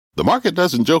The market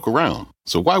doesn't joke around,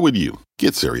 so why would you?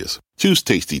 Get serious. Choose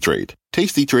Tasty Trade.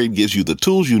 Tasty Trade gives you the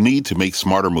tools you need to make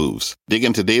smarter moves. Dig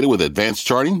into data with advanced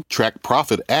charting, track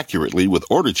profit accurately with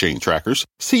order chain trackers,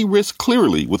 see risk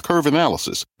clearly with curve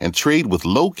analysis, and trade with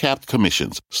low-capped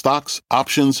commissions, stocks,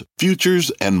 options,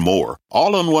 futures, and more.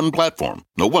 All on one platform.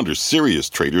 No wonder serious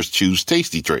traders choose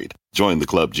Tasty Trade. Join the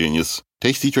club, genius.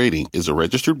 Tasty Trading is a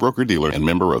registered broker-dealer and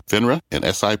member of FINRA and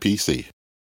SIPC.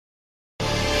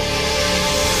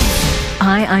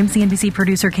 Hi, I'm CNBC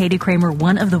producer Katie Kramer,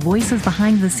 one of the voices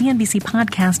behind the CNBC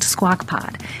podcast Squawk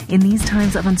Pod. In these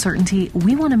times of uncertainty,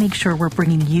 we want to make sure we're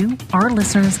bringing you, our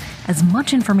listeners, as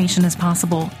much information as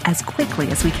possible as quickly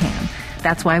as we can.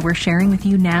 That's why we're sharing with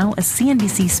you now a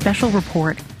CNBC special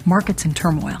report, Markets in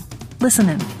Turmoil. Listen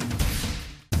in.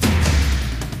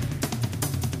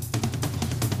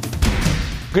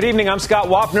 Good evening. I'm Scott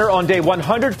Wapner. On day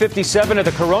 157 of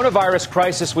the coronavirus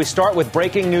crisis, we start with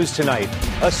breaking news tonight.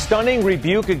 A stunning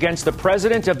rebuke against the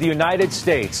President of the United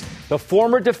States. The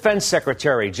former Defense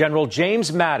Secretary, General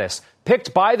James Mattis,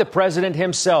 picked by the president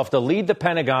himself to lead the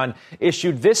Pentagon,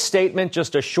 issued this statement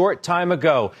just a short time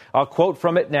ago. I'll quote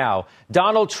from it now.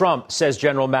 Donald Trump, says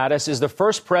General Mattis, is the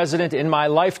first president in my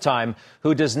lifetime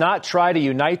who does not try to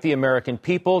unite the American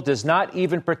people, does not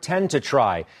even pretend to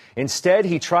try. Instead,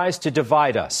 he tries to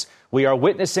divide us. We are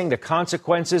witnessing the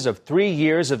consequences of 3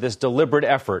 years of this deliberate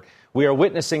effort. We are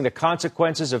witnessing the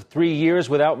consequences of 3 years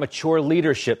without mature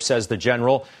leadership, says the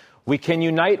general. We can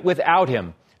unite without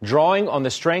him, drawing on the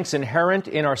strengths inherent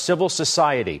in our civil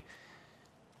society.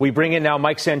 We bring in now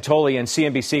Mike Santoli and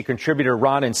CNBC contributor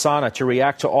Ron Insana to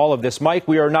react to all of this. Mike,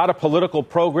 we are not a political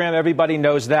program. Everybody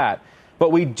knows that.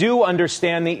 But we do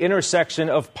understand the intersection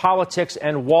of politics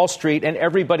and Wall Street, and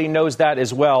everybody knows that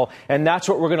as well. And that's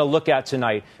what we're going to look at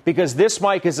tonight, because this,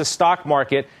 Mike, is a stock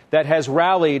market that has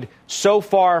rallied so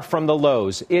far from the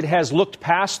lows. It has looked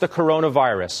past the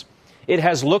coronavirus. It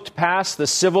has looked past the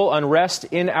civil unrest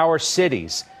in our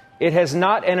cities. It has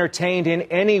not entertained in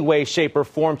any way, shape, or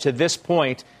form to this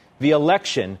point the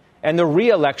election and the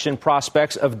re-election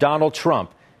prospects of Donald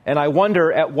Trump. And I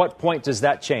wonder, at what point does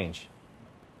that change?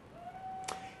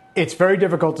 It's very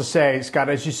difficult to say, Scott.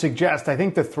 As you suggest, I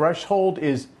think the threshold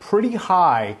is pretty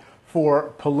high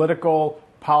for political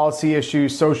policy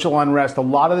issues, social unrest, a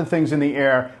lot of the things in the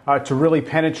air to really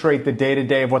penetrate the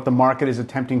day-to-day of what the market is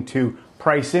attempting to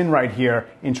price in right here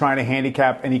in trying to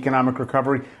handicap an economic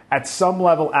recovery. At some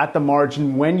level, at the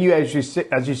margin, when you, as you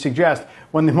suggest,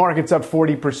 when the market's up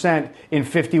 40% in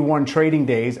 51 trading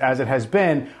days, as it has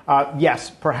been, yes,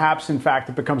 perhaps, in fact,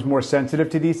 it becomes more sensitive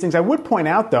to these things. I would point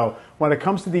out, though, when it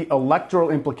comes to the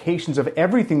electoral implications of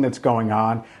everything that's going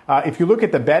on, if you look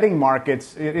at the betting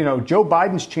markets, Joe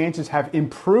Biden's chances have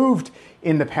improved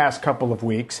in the past couple of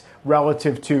weeks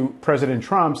relative to President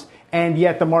Trump's, and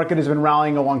yet the market has been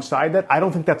rallying alongside that. I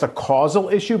don't think that's a causal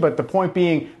issue, but the point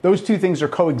being, those two things are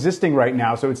coexisting right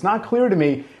now. So it's not clear to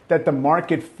me that the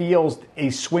market feels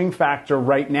a swing factor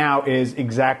right now is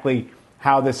exactly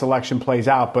how this election plays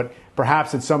out. But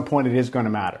perhaps at some point it is going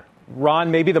to matter.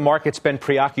 Ron, maybe the market's been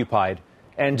preoccupied,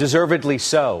 and deservedly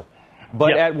so.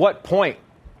 But At what point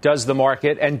does the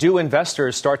market and do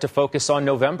investors start to focus on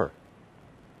November?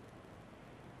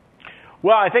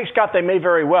 Well, I think, Scott, they may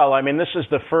very well. I mean, this is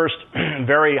the first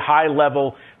very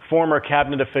high-level former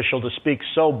cabinet official to speak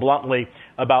so bluntly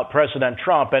about President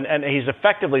Trump, and he's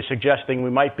effectively suggesting we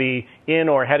might be in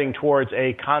or heading towards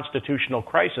a constitutional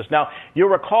crisis. Now, you'll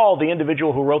recall the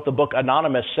individual who wrote the book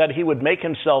Anonymous said he would make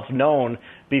himself known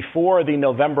before the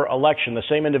November election, the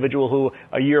same individual who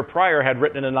a year prior had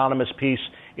written an anonymous piece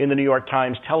in the New York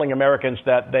Times telling Americans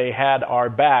that they had our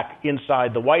back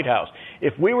inside the White House.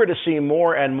 If we were to see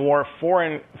more and more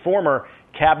former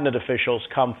cabinet officials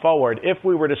come forward, if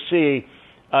we were to see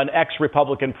an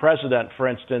ex-Republican president, for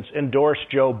instance, endorse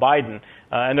Joe Biden,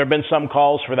 and there have been some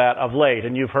calls for that of late,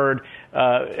 and you've heard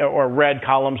or read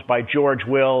columns by George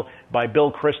Will, by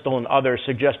Bill Kristol and others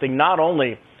suggesting not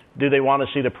only do they want to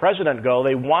see the president go,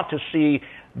 they want to see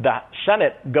the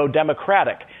Senate go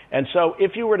Democratic. And so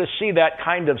if you were to see that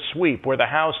kind of sweep where the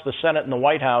House, the Senate, and the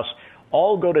White House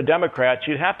all go to Democrats,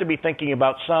 you'd have to be thinking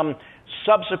about some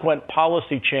subsequent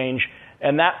policy change,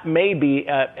 and that may be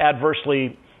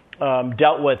adversely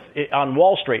dealt with on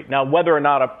Wall Street. Now, whether or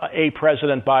not a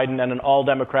President Biden and an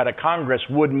all-Democratic Congress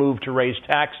would move to raise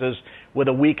taxes with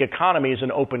a weak economy is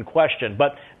an open question.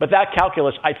 But that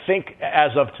calculus, I think,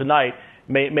 as of tonight,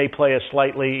 may play a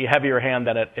slightly heavier hand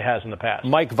than it has in the past.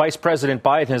 Mike, Vice President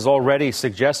Biden has already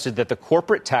suggested that the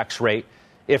corporate tax rate,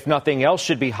 if nothing else,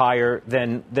 should be higher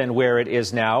than where it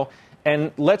is now.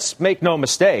 And let's make no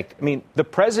mistake. I mean, the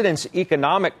president's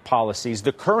economic policies,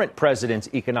 the current president's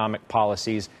economic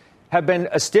policies, have been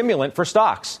a stimulant for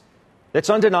stocks. That's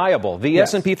undeniable. The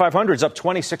S&P 500 is up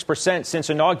 26% since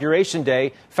Inauguration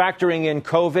Day, factoring in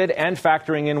COVID and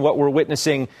factoring in what we're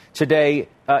witnessing today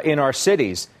in our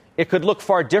cities. It could look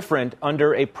far different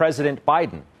under a President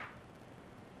Biden.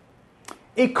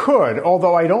 It could,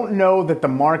 although I don't know that the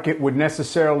market would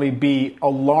necessarily be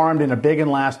alarmed in a big and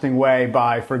lasting way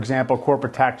by, for example,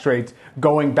 corporate tax rates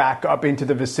going back up into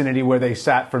the vicinity where they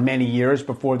sat for many years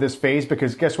before this phase.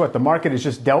 Because guess what? The market has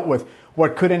just dealt with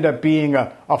what could end up being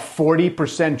a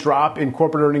 40% drop in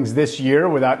corporate earnings this year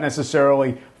without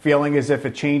necessarily feeling as if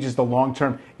it changes the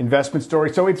long-term investment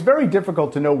story. So it's very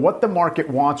difficult to know what the market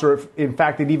wants, or if, in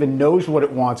fact, it even knows what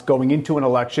it wants going into an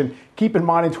election. Keep in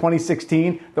mind, in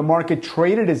 2016, the market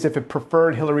traded as if it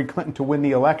preferred Hillary Clinton to win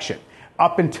the election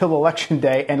up until Election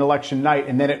Day and election night,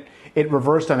 and then it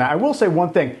reversed on that. I will say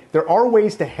one thing. There are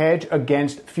ways to hedge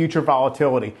against future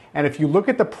volatility. And if you look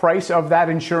at the price of that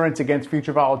insurance against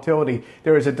future volatility,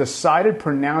 there is a decided,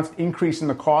 pronounced increase in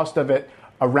the cost of it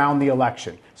around the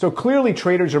election. So clearly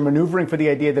traders are maneuvering for the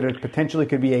idea that it potentially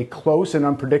could be a close and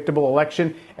unpredictable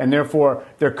election, and therefore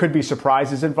there could be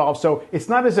surprises involved. So it's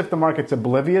not as if the market's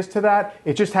oblivious to that.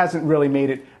 It just hasn't really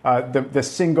made it the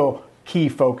single key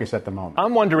focus at the moment.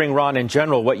 I'm wondering, Ron, in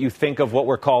general, what you think of what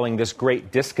we're calling this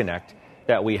great disconnect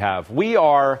that we have. We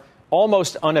are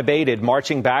almost unabated,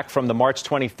 marching back from the March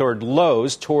 23rd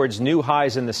lows towards new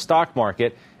highs in the stock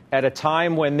market at a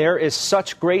time when there is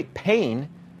such great pain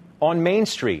on Main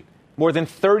Street. More than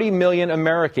 30 million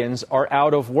Americans are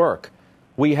out of work.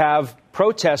 We have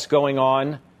protests going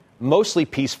on, mostly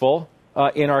peaceful,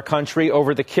 in our country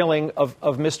over the killing of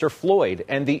Mr. Floyd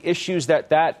and the issues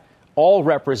that all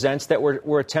represents that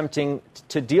we're attempting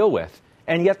to deal with.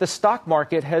 And yet the stock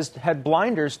market has had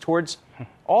blinders towards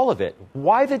all of it.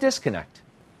 Why the disconnect?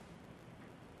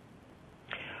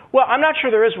 Well, I'm not sure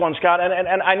there is one, Scott.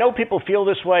 And I know people feel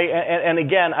this way. And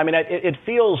again, I mean, it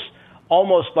feels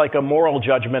almost like a moral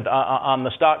judgment on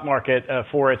the stock market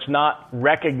for its not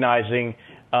recognizing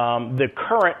the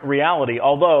current reality,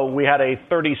 although we had a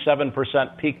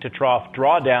 37% peak to trough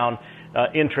drawdown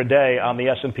intraday on the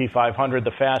S&P 500,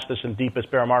 the fastest and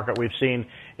deepest bear market we've seen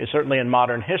is certainly in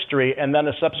modern history, and then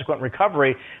a subsequent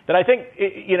recovery that I think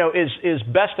is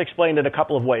best explained in a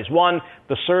couple of ways. One,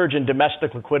 the surge in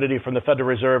domestic liquidity from the Federal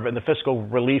Reserve and the fiscal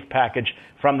relief package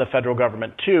from the federal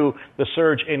government. Two, the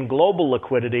surge in global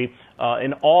liquidity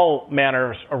in all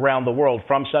manners around the world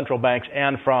from central banks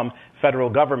and from federal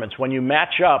governments. When you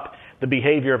match up the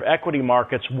behavior of equity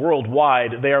markets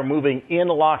worldwide, they are moving in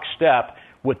lockstep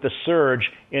with the surge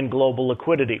in global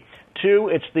liquidity. Two,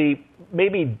 it's the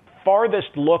maybe farthest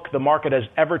look the market has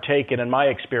ever taken, in my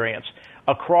experience,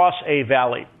 across a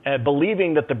valley,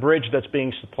 believing that the bridge that's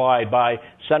being supplied by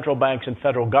central banks and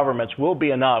federal governments will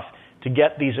be enough to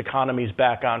get these economies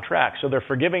back on track. So they're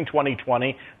forgiving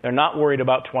 2020, they're not worried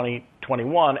about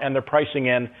 2021, and they're pricing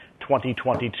in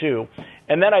 2022.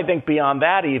 And then I think beyond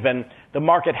that even, the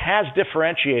market has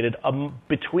differentiated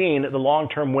between the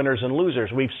long-term winners and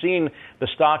losers. We've seen the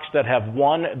stocks that have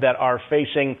won that are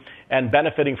facing and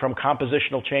benefiting from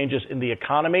compositional changes in the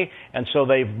economy, and so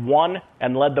they've won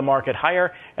and led the market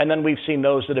higher. And then we've seen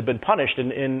those that have been punished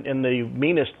in the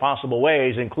meanest possible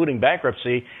ways, including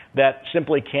bankruptcy, that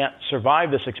simply can't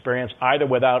survive this experience either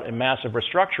without a massive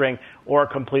restructuring or a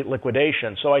complete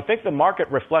liquidation. So I think the market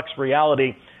reflects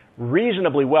reality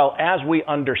reasonably well as we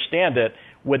understand it,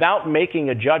 without making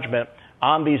a judgment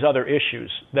on these other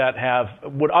issues that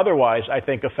would otherwise, I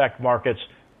think, affect markets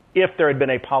if there had been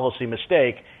a policy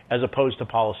mistake as opposed to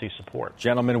policy support.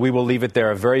 Gentlemen, we will leave it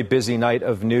there. A very busy night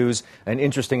of news, an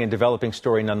interesting and developing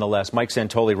story nonetheless. Mike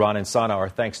Santoli, Ron and Sana, our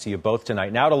thanks to you both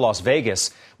tonight. Now to Las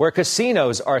Vegas, where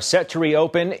casinos are set to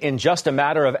reopen in just a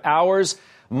matter of hours,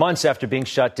 months after being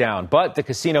shut down. But the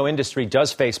casino industry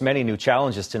does face many new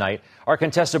challenges tonight. Our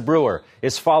Contessa Brewer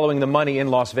is following the money in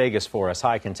Las Vegas for us.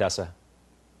 Hi, Contessa.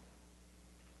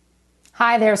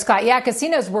 Hi there, Scott. Yeah,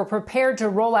 casinos were prepared to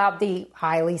roll out the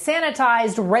highly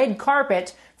sanitized red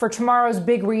carpet for tomorrow's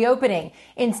big reopening.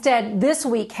 Instead, this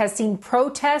week has seen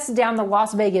protests down the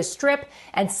Las Vegas Strip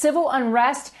and civil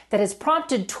unrest that has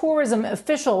prompted tourism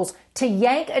officials to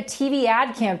yank a TV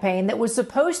ad campaign that was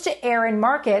supposed to air in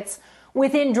markets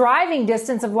within driving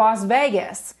distance of Las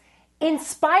Vegas. In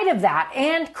spite of that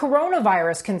and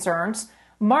coronavirus concerns,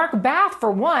 Mark Bath,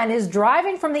 for one, is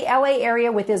driving from the LA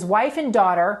area with his wife and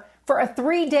daughter for a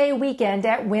 3-day weekend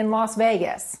at Wynn Las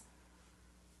Vegas.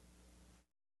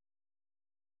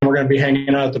 We're going to be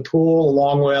hanging out at the pool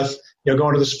along with,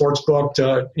 going to the sports book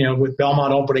to, with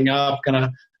Belmont opening up, going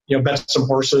to, bet some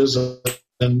horses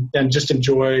and just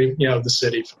enjoy, the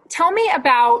city. Tell me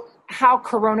about how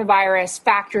coronavirus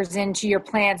factors into your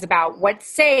plans about what's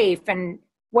safe and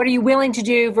what are you willing to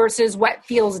do versus what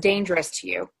feels dangerous to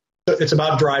you? It's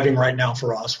about driving right now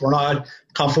for us. We're not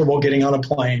comfortable getting on a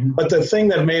plane. But the thing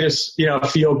that made us,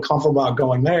 feel comfortable about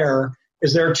going there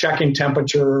is they're checking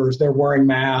temperatures, they're wearing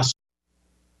masks.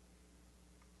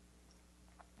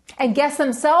 And guests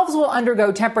themselves will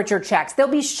undergo temperature checks. They'll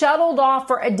be shuttled off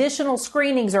for additional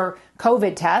screenings or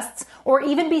COVID tests, or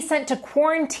even be sent to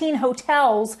quarantine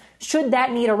hotels should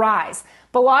that need arise.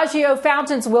 Bellagio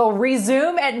fountains will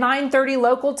resume at 9:30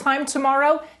 local time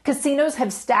tomorrow. Casinos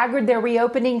have staggered their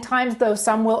reopening times, though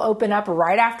some will open up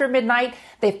right after midnight.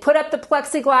 They've put up the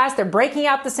plexiglass. They're breaking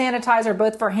out the sanitizer,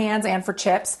 both for hands and for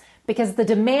chips, because the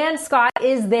demand, Scott,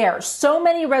 is there. So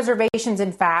many reservations,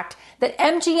 in fact, that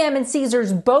MGM and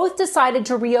Caesars both decided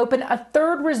to reopen a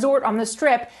third resort on the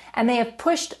Strip, and they have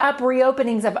pushed up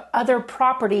reopenings of other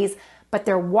properties. But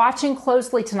they're watching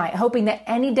closely tonight, hoping that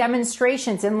any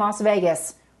demonstrations in Las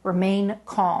Vegas remain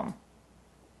calm.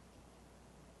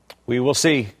 We will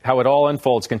see how it all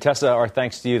unfolds. Contessa, our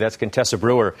thanks to you. That's Contessa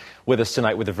Brewer with us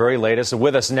tonight with the very latest. And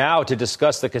with us now to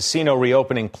discuss the casino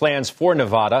reopening plans for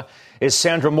Nevada is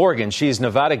Sandra Morgan. She's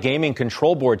Nevada Gaming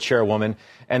Control Board Chairwoman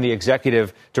and the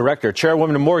Executive Director.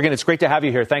 Chairwoman Morgan, it's great to have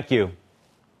you here. Thank you.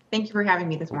 Thank you for having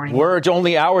me this morning. We're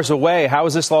only hours away. How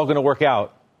is this all going to work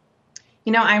out?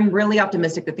 I'm really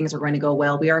optimistic that things are going to go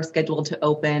well. We are scheduled to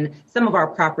open some of our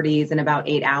properties in about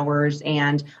 8 hours,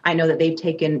 and I know that they've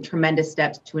taken tremendous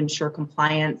steps to ensure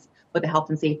compliance with the health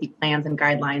and safety plans and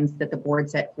guidelines that the board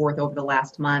set forth over the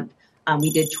last month. We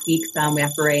did tweak some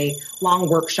after a long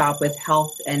workshop with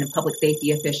health and public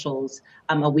safety officials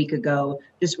a week ago,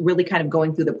 just really kind of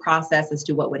going through the process as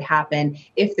to what would happen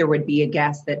if there would be a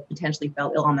guest that potentially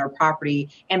fell ill on their property,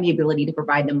 and the ability to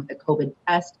provide them with a COVID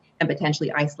test and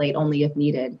potentially isolate only if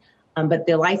needed. But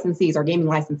the licensees, our gaming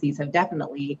licensees, have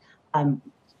definitely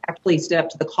actually stood up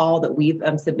to the call that we've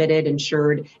submitted,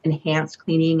 ensured enhanced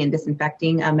cleaning and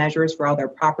disinfecting measures for all their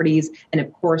properties, and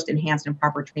of course, enhanced and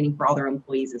proper training for all their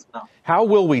employees as well. How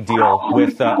will we deal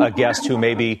with a guest who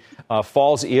maybe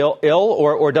falls ill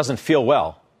or doesn't feel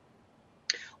well?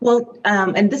 Well,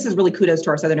 and this is really kudos to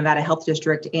our Southern Nevada Health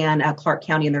District and Clark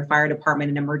County and their fire department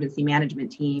and emergency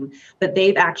management team. But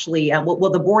they've actually,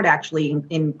 the board actually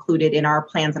included in our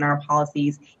plans and our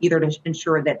policies, either to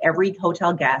ensure that every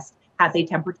hotel guest has a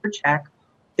temperature check,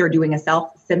 they're doing a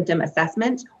self-symptom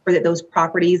assessment, or that those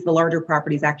properties, the larger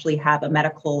properties, actually have a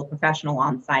medical professional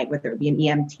on site, whether it be an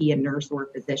EMT, a nurse, or a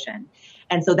physician.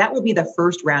 And so that will be the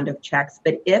first round of checks.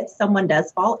 But if someone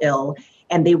does fall ill,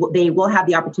 and they will have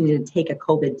the opportunity to take a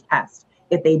COVID test.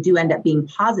 If they do end up being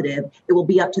positive, it will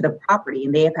be up to the property,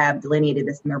 and they have delineated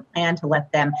this in their plan to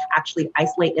let them actually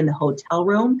isolate in the hotel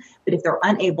room. But if they're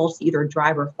unable to either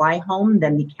drive or fly home,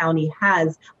 then the county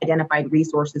has identified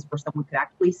resources where someone could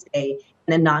actually stay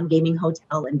in a non-gaming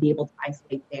hotel and be able to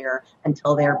isolate there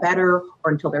until they're better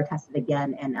or until they're tested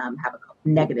again and have a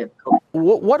negative COVID.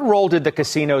 What role did the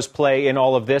casinos play in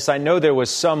all of this? I know there was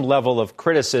some level of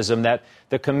criticism that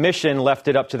the commission left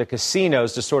it up to the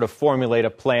casinos to sort of formulate a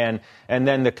plan, and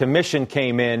then the commission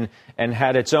came in and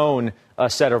had its own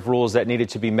set of rules that needed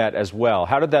to be met as well.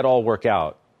 How did that all work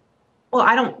out?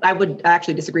 Well, I would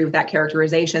actually disagree with that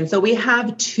characterization. So we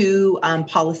have two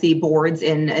policy boards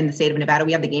in the state of Nevada.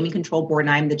 We have the Gaming Control Board,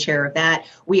 and I'm the chair of that.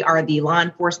 We are the law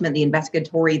enforcement, the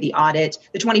investigatory, the audit,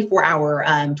 the 24-hour,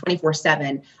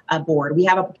 24/7 board. We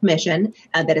have a commission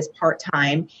that is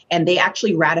part-time, and they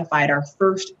actually ratified our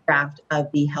first draft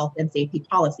of the health and safety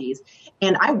policies.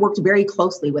 And I worked very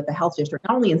closely with the health district,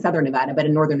 not only in Southern Nevada, but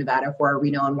in Northern Nevada for our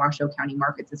Reno and Washoe County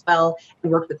markets as well,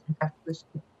 and worked with infectious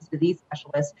disease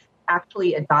specialists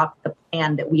actually adopt the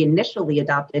plan that we initially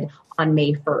adopted on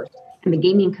May 1st. And the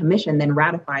Gaming Commission then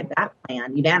ratified that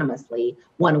plan unanimously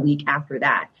 1 week after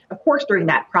that. Of course, during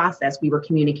that process, we were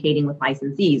communicating with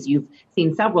licensees. You've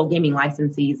seen several gaming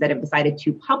licensees that have decided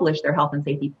to publish their health and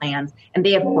safety plans, and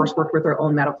they, of course, worked with their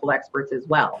own medical experts as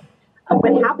well.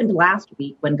 What happened last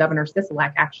week when Governor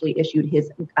Sisolak actually issued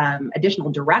his additional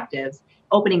directives,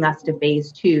 opening us to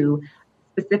phase 2,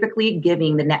 specifically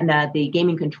giving the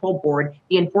Gaming Control Board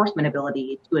the enforcement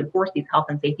ability to enforce these health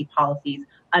and safety policies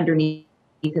underneath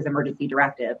his emergency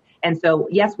directive. And so,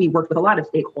 yes, we worked with a lot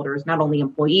of stakeholders, not only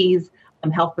employees,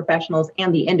 health professionals,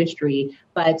 and the industry,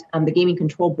 but the Gaming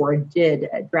Control Board did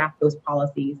draft those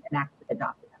policies and actually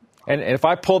adopted them. And if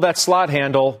I pull that slot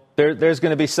handle, there's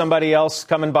going to be somebody else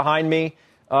coming behind me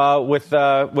with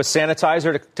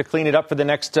sanitizer to clean it up for the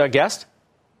next guest?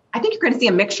 I think you're going to see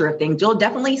a mixture of things. You'll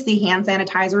definitely see hand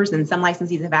sanitizers, and some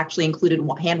licensees have actually included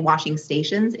hand washing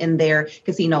stations in their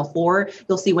casino floor.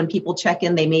 You'll see when people check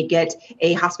in, they may get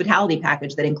a hospitality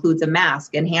package that includes a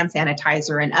mask and hand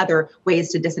sanitizer and other ways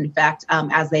to disinfect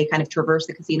as they kind of traverse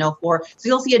the casino floor. So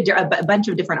you'll see a bunch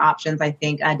of different options, I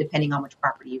think, depending on which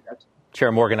property you go to. Chair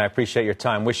Morgan, I appreciate your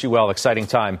time. Wish you well. Exciting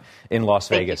time in Las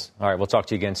Vegas. All right, we'll talk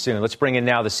to you again soon. Let's bring in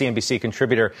now the CNBC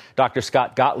contributor, Dr.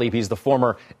 Scott Gottlieb. He's the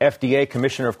former FDA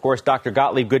commissioner, of course. Dr.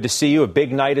 Gottlieb, good to see you. A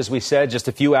big night, as we said, just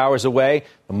a few hours away.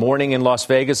 A morning in Las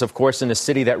Vegas, of course, in a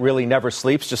city that really never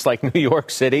sleeps, just like New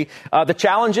York City. The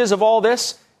challenges of all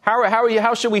this,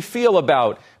 how should we feel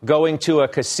about going to a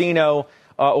casino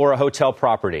or a hotel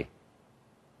property?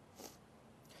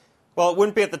 Well, it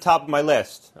wouldn't be at the top of my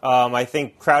list. I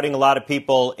think crowding a lot of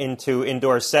people into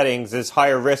indoor settings is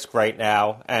higher risk right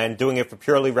now, and doing it for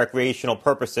purely recreational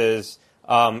purposes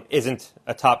isn't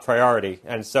a top priority.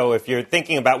 And so if you're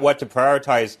thinking about what to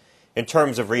prioritize in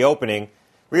terms of reopening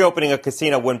a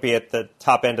casino wouldn't be at the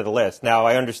top end of the list. Now,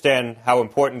 I understand how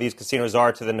important these casinos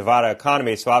are to the Nevada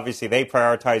economy, so obviously they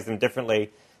prioritize them differently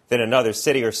than another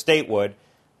city or state would.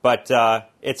 But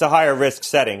it's a higher risk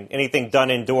setting. Anything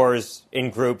done indoors, in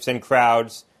groups, in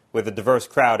crowds, with a diverse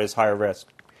crowd is higher risk.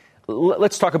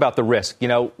 Let's talk about the risk. You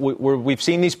know, we've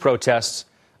seen these protests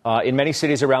in many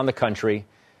cities around the country.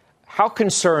 How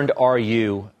concerned are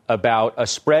you about a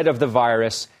spread of the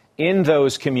virus in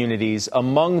those communities,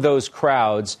 among those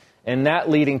crowds, and that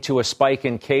leading to a spike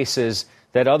in cases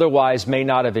that otherwise may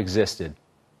not have existed?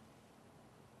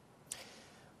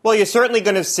 Well, you're certainly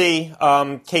going to see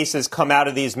cases come out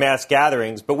of these mass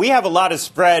gatherings, but we have a lot of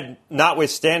spread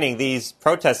notwithstanding these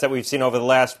protests that we've seen over the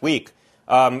last week.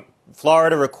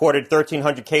 Florida recorded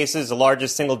 1,300 cases, the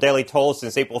largest single daily toll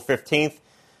since April 15th.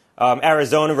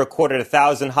 Arizona recorded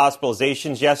 1,000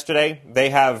 hospitalizations yesterday. They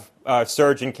have a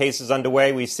surge in cases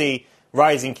underway. We see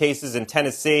rising cases in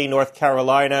Tennessee, North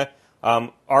Carolina,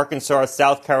 Arkansas,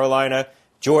 South Carolina.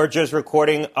 Georgia's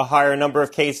recording a higher number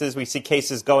of cases. We see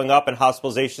cases going up and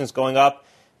hospitalizations going up.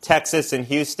 Texas and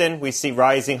Houston, we see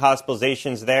rising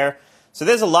hospitalizations there. So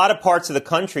there's a lot of parts of the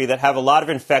country that have a lot of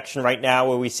infection right now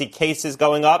where we see cases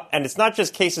going up. And it's not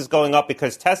just cases going up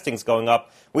because testing's going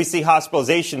up. We see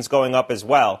hospitalizations going up as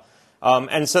well.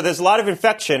 And so there's a lot of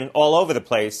infection all over the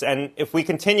place. And if we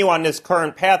continue on this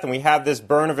current path and we have this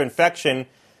burn of infection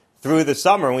through the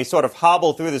summer, and we sort of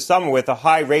hobble through the summer with a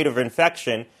high rate of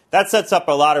infection, that sets up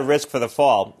a lot of risk for the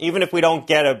fall. Even if we don't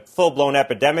get a full-blown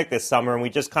epidemic this summer and we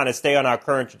just kind of stay on our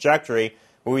current trajectory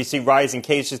where we see rising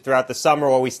cases throughout the summer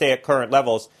or we stay at current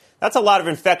levels, that's a lot of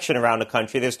infection around the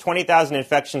country. There's 20,000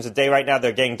 infections a day right now that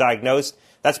are getting diagnosed.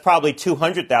 That's probably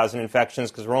 200,000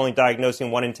 infections because we're only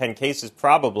diagnosing 1 in 10 cases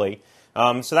probably.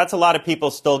 So that's a lot of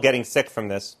people still getting sick from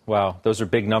this. Wow, those are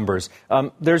big numbers.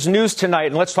 There's news tonight,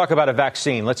 and let's talk about a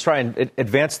vaccine. Let's try and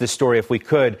advance this story if we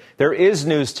could. There is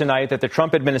news tonight that the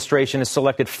Trump administration has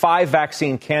selected 5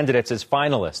 vaccine candidates as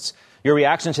finalists. Your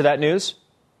reaction to that news?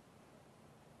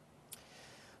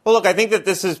 Well, look, I think that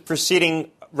this is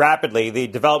proceeding rapidly, the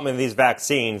development of these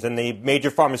vaccines, and the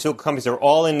major pharmaceutical companies are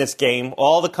all in this game.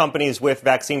 All the companies with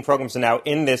vaccine programs are now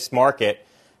in this market.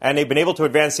 And they've been able to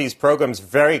advance these programs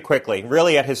very quickly,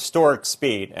 really at historic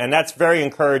speed. And that's very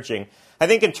encouraging. I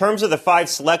think in terms of the 5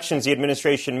 selections the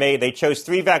administration made, they chose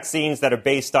 3 vaccines that are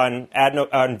based on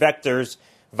vectors,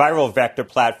 viral vector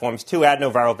platforms, 2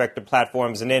 adenoviral vector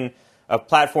platforms, and then a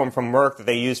platform from Merck that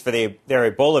they use for their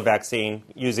Ebola vaccine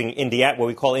using what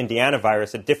we call Indiana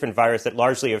virus, a different virus that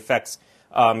largely affects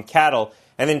cattle.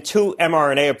 And then 2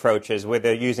 mRNA approaches where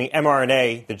they're using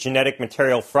mRNA, the genetic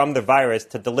material from the virus,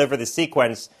 to deliver the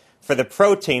sequence for the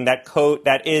protein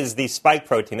that is the spike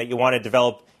protein that you want to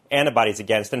develop antibodies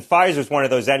against. And Pfizer is one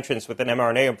of those entrants with an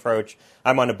mRNA approach.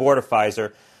 I'm on the board of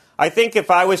Pfizer. I think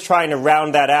if I was trying to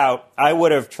round that out, I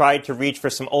would have tried to reach for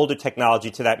some older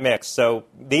technology to that mix. So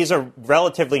these are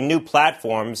relatively new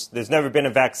platforms. There's never been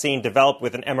a vaccine developed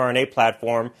with an mRNA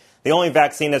platform. The only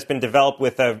vaccine that's been developed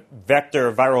with a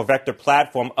viral vector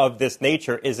platform of this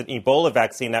nature is an Ebola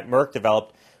vaccine that Merck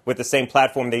developed with the same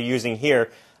platform they're using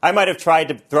here. I might have tried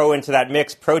to throw into that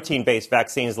mix protein-based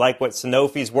vaccines like what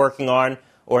Sanofi's working on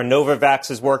or Novavax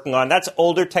is working on. That's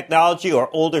older technology or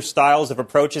older styles of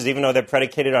approaches, even though they're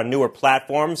predicated on newer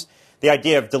platforms. The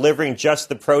idea of delivering just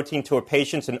the protein to a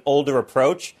patient's an older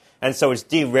approach, and so it's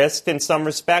de-risked in some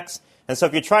respects. And so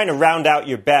if you're trying to round out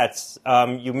your bets,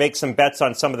 you make some bets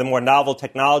on some of the more novel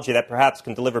technology that perhaps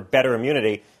can deliver better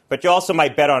immunity. But you also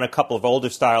might bet on a couple of older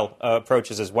style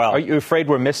approaches as well. Are you afraid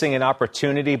we're missing an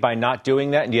opportunity by not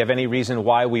doing that? And do you have any reason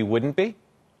why we wouldn't be?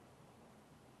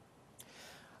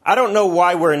 I don't know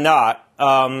why we're not.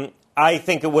 I I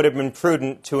think it would have been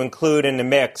prudent to include in the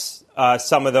mix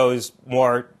some of those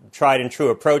more tried and true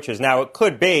approaches. Now, it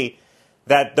could be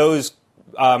that those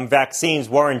vaccines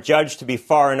weren't judged to be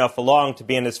far enough along to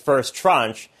be in this first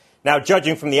tranche. Now,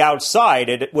 judging from the outside,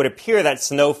 it would appear that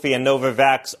Sanofi and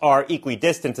Novavax are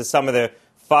equidistant to some of the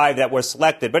 5 that were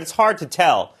selected, but it's hard to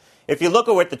tell. If you look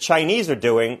at what the Chinese are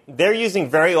doing, they're using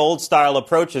very old-style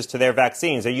approaches to their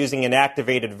vaccines. They're using an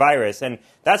activated virus, and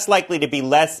that's likely to be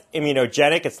less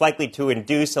immunogenic. It's likely to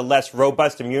induce a less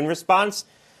robust immune response.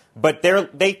 But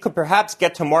they could perhaps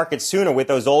get to market sooner with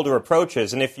those older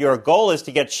approaches. And if your goal is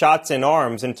to get shots in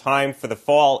arms in time for the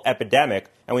fall epidemic,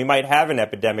 and we might have an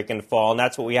epidemic in the fall, and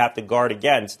that's what we have to guard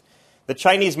against, the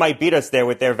Chinese might beat us there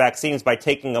with their vaccines by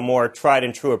taking a more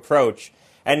tried-and-true approach.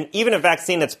 And even a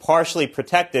vaccine that's partially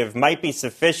protective might be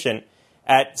sufficient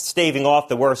at staving off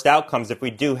the worst outcomes if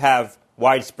we do have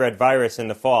widespread virus in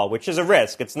the fall, which is a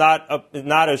risk. It's not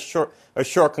a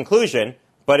sure conclusion,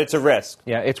 but it's a risk.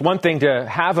 Yeah, it's one thing to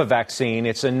have a vaccine.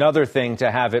 It's another thing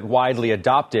to have it widely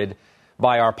adopted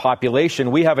by our population.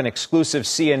 We have an exclusive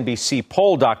CNBC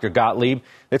poll, Dr. Gottlieb,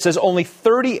 that says only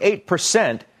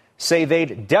 38% say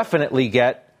they'd definitely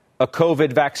get a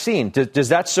COVID vaccine. Does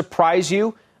that surprise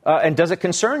you? And does it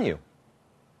concern you?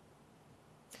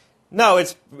 No,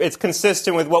 it's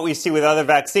consistent with what we see with other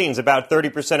vaccines. About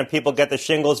 30% of people get the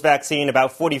shingles vaccine,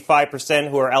 about 45%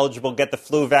 who are eligible get the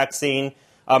flu vaccine.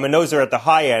 And those are at the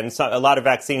high end. So a lot of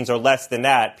vaccines are less than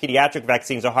that. Pediatric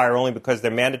vaccines are higher only because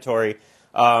they're mandatory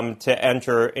to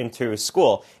enter into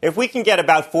school. If we can get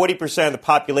about 40% of the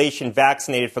population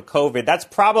vaccinated for COVID, that's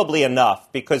probably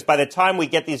enough, because by the time we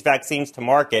get these vaccines to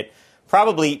market,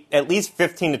 probably at least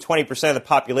 15 to 20% of the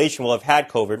population will have had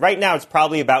COVID. Right now, it's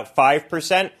probably about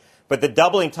 5%, but the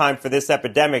doubling time for this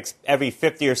epidemic is every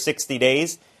 50 or 60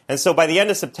 days. And so by the end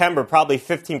of September, probably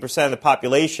 15% of the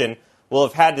population will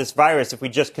have had this virus if we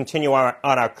just continue on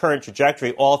our current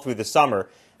trajectory all through the summer.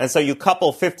 And so you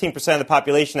couple 15% of the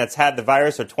population that's had the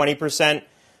virus, or 20%,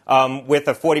 with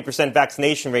a 40%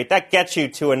 vaccination rate, that gets you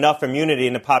to enough immunity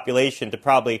in the population to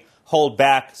probably hold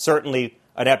back, certainly,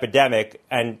 an epidemic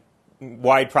and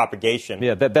wide propagation.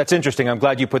 Yeah, that's interesting. I'm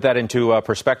glad you put that into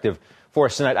perspective for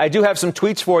us tonight. I do have some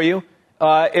tweets for you,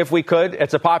 if we could.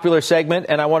 It's a popular segment,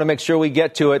 and I want to make sure we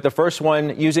get to it. The first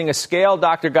one, using a scale,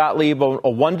 Dr. Gottlieb, a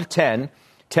 1 to 10,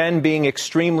 10 being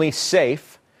extremely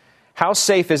safe. How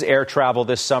safe is air travel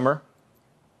this summer?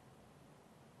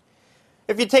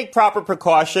 If you take proper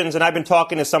precautions, and I've been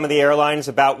talking to some of the airlines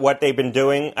about what they've been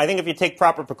doing, I think if you take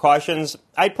proper precautions,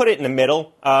 I'd put it in the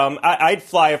middle. I'd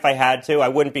fly if I had to. I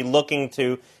wouldn't be looking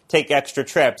to take extra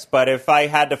trips. But if I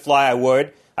had to fly, I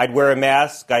would. I'd wear a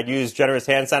mask. I'd use generous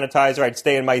hand sanitizer. I'd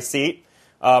stay in my seat.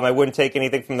 I wouldn't take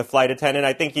anything from the flight attendant.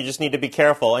 I think you just need to be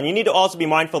careful. And you need to also be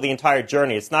mindful of the entire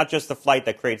journey. It's not just the flight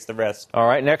that creates the risk. All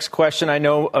right, next question. I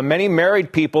know many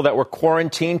married people that were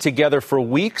quarantined together for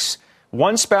weeks.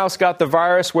 One spouse got the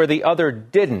virus where the other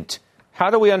didn't. How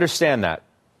do we understand that?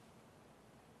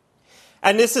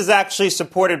 And this is actually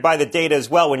supported by the data as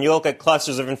well. When you look at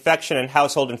clusters of infection and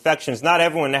household infections, not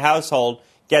everyone in the household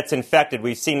gets infected.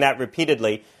 We've seen that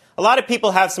repeatedly. A lot of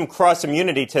people have some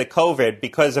cross-immunity to COVID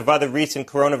because of other recent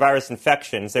coronavirus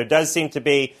infections. There does seem to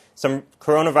be some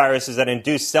coronaviruses that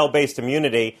induce cell-based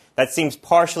immunity that seems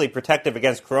partially protective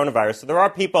against coronavirus. So there are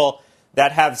people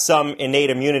that have some innate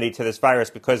immunity to this virus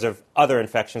because of other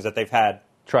infections that they've had.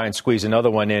 Try and squeeze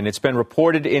another one in. It's been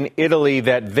reported in Italy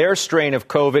that their strain of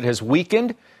COVID has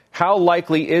weakened. How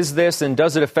likely is this, and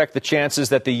does it affect the chances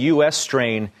that the U.S.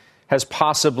 strain has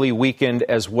possibly weakened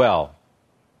as well?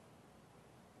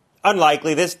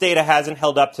 Unlikely. This data hasn't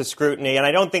held up to scrutiny, and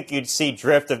I don't think you'd see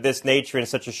drift of this nature in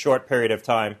such a short period of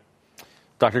time.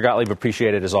 Dr. Gottlieb,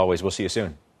 appreciate it as always. We'll see you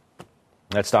soon.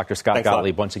 That's Dr. Scott Thanks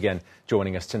Gottlieb once again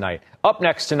joining us tonight. Up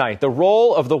next tonight, the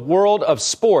role of the world of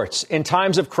sports in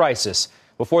times of crisis.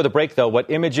 Before the break, though,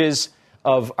 what images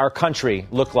of our country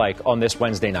look like on this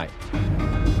Wednesday night.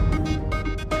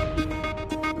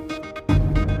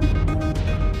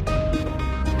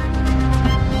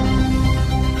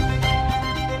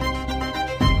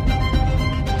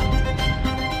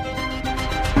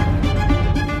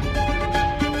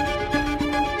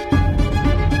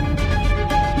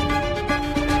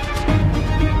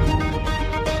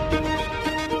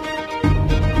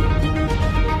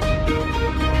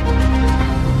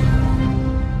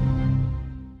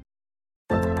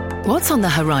 What's on the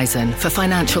horizon for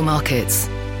financial markets?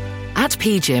 At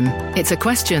PGIM, it's a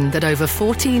question that over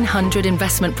 1,400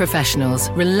 investment professionals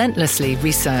relentlessly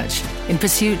research in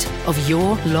pursuit of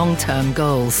your long-term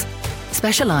goals.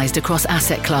 Specialized across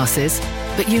asset classes,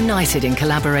 but united in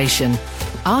collaboration,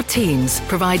 our teams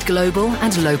provide global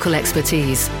and local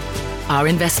expertise. Our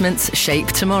investments shape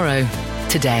tomorrow,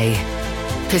 today.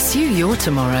 Pursue your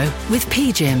tomorrow with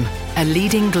PGIM, a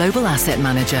leading global asset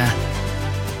manager.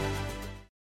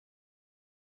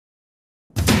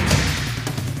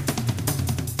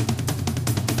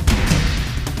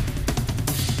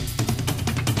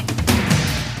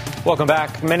 Welcome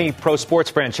back. Many pro sports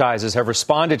franchises have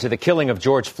responded to the killing of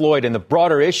George Floyd and the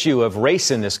broader issue of race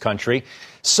in this country.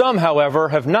 Some, however,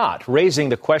 have not, raising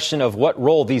the question of what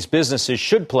role these businesses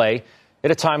should play at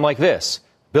a time like this.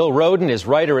 Bill Rhoden is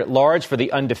writer-at-large for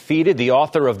The Undefeated, the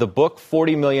author of the book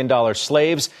 $40 Million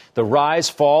Slaves, The Rise,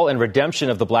 Fall, and Redemption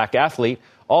of the Black Athlete.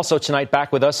 Also tonight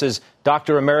back with us is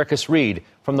Dr. Americus Reed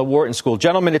from the Wharton School.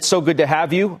 Gentlemen, it's so good to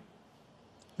have you.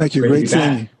 Thank you. Great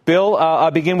seeing you. Bill,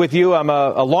 I'll begin with you. I'm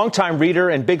a longtime reader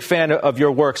and big fan of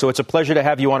your work, so it's a pleasure to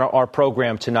have you on our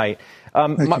program tonight.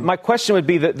 My question would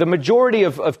be that the majority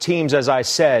of teams, as I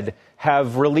said,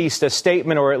 have released a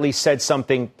statement or at least said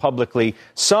something publicly.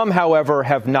 Some, however,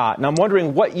 have not. And I'm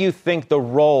wondering what you think the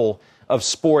role of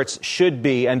sports should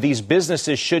be and these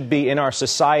businesses should be in our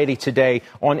society today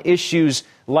on issues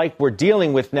like we're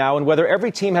dealing with now, and whether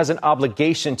every team has an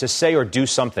obligation to say or do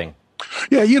something.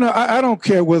 Yeah, I don't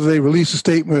care whether they release a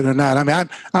statement or not. I mean,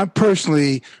 I'm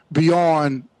personally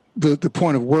beyond the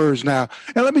point of words now.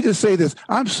 And let me just say this.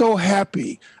 I'm so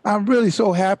happy. I'm really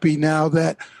so happy now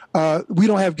that we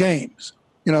don't have games.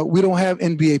 We don't have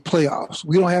NBA playoffs.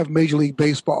 We don't have Major League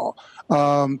Baseball.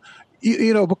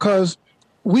 Because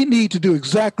we need to do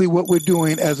exactly what we're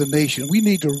doing as a nation. We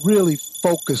need to really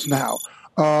focus now.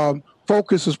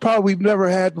 Focus is probably we've never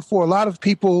had before. A lot of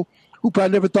people who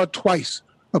probably never thought twice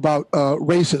about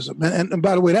racism. And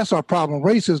by the way, that's our problem.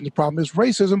 Racism, the problem is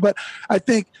racism. But I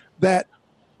think that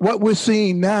what we're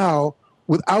seeing now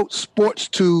without sports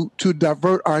to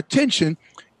divert our attention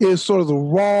is sort of the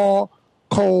raw,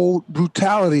 cold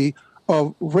brutality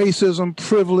of racism,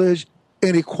 privilege,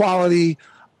 inequality.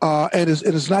 And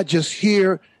it's not just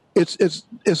here, it's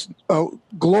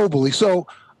globally. So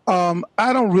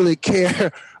I don't really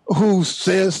care who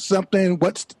says something,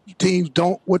 what teams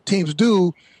don't, what teams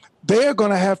do. They're going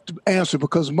to have to answer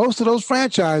because most of those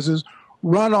franchises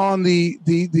run on the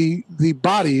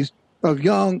bodies of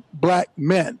young black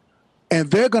men, and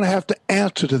they're going to have to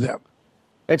answer to them.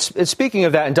 It's speaking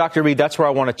of that, and Dr. Reed, that's where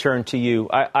I want to turn to you.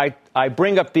 I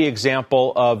bring up the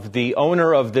example of the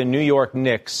owner of the New York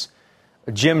Knicks,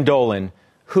 Jim Dolan,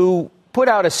 who put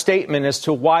out a statement as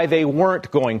to why they weren't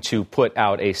going to put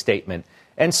out a statement.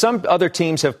 And some other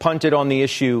teams have punted on the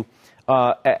issue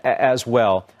as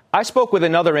well. I spoke with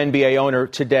another NBA owner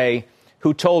today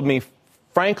who told me,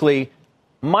 frankly,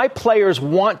 my players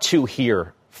want to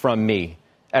hear from me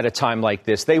at a time like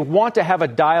this. They want to have a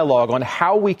dialogue on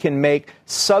how we can make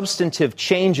substantive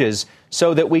changes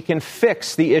so that we can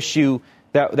fix the issue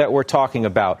that we're talking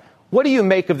about. What do you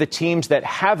make of the teams that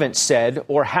haven't said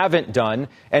or haven't done,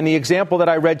 and the example that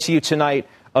I read to you tonight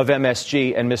of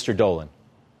MSG and Mr. Dolan?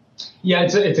 Yeah,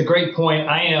 it's a great point.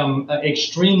 I am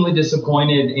extremely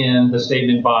disappointed in the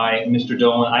statement by Mr.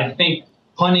 Dolan. I think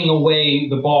punting away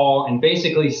the ball and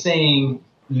basically saying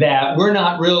that we're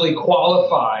not really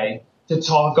qualified to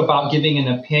talk about giving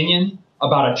an opinion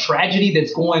about a tragedy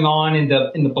that's going on in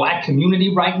the black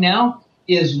community right now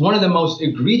is one of the most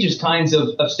egregious kinds of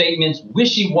statements,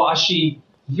 wishy-washy,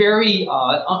 very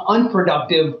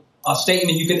unproductive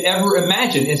statement you could ever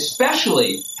imagine,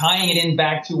 especially tying it in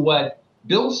back to what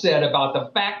Bill said about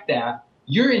the fact that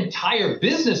your entire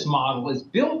business model is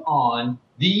built on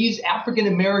these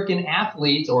African-American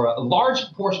athletes, or a large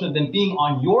portion of them being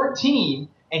on your team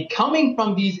and coming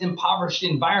from these impoverished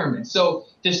environments. So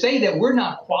to say that we're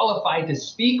not qualified to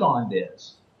speak on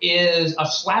this is a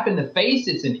slap in the face.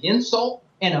 It's an insult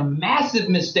and a massive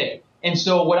mistake. And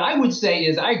so what I would say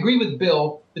is I agree with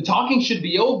Bill. The talking should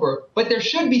be over, but there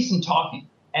should be some talking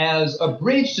as a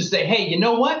bridge to say, hey, you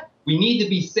know what? We need to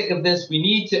be sick of this. We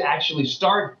need to actually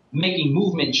start making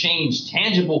movement change,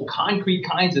 tangible, concrete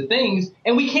kinds of things.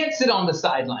 And we can't sit on the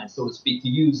sidelines, so to speak, to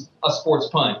use a sports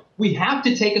pun. We have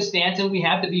to take a stance, and we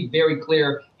have to be very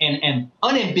clear and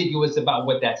unambiguous about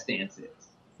what that stance is.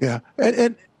 Yeah.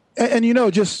 And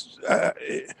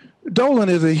Dolan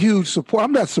is a huge supporter.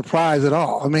 I'm not surprised at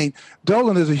all. I mean,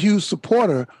 Dolan is a huge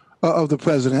supporter of the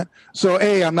president. So,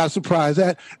 I'm not surprised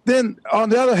at. Then, on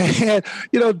the other hand,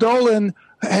 Dolan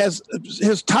has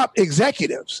his top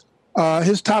executives in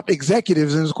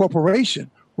his corporation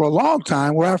for a long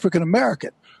time were African American.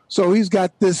 So he's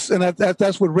got this, and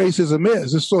that's what racism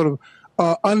is, this sort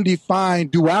of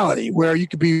undefined duality where you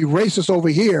could be racist over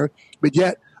here, but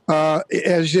yet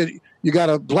as you got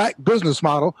a black business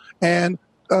model, and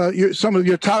some of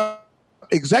your top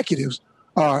executives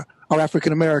are are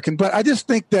African American. But I just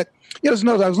think that, I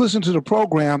was listening to the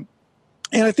program,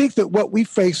 and I think that what we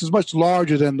face is much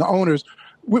larger than the owners.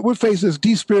 We're facing this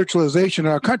despiritualization in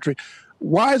our country.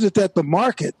 Why is it that the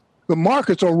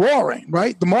markets are roaring,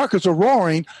 right? The markets are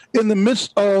roaring in the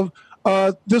midst of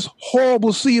this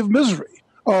horrible sea of misery,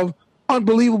 of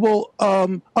unbelievable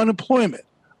unemployment,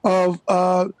 of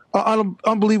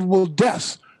unbelievable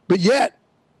deaths. But yet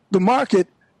the market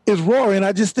is roaring.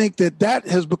 I just think that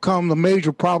has become the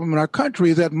major problem in our country,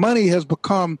 is that money has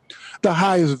become the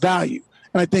highest value.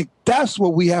 And I think that's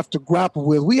what we have to grapple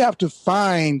with. We have to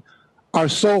find our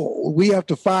soul. We have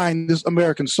to find this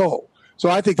American soul. So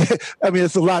I think,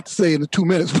 it's a lot to say in the 2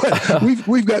 minutes, but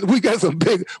we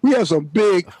have some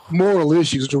big moral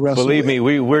issues to wrestle with. Believe me,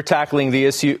 we're tackling the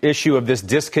issue of this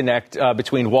disconnect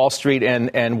between Wall Street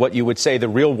and what you would say the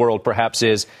real world perhaps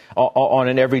is on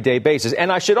an everyday basis.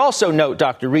 And I should also note,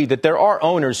 Dr. Reed, that there are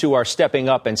owners who are stepping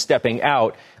up and stepping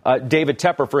out. David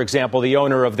Tepper, for example, the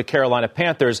owner of the Carolina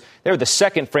Panthers, they're the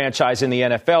second franchise in the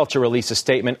NFL to release a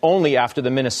statement only after the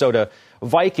Minnesota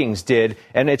Vikings did.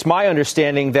 And it's my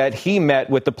understanding that he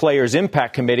met with the Players'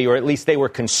 Impact Committee, or at least they were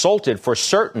consulted for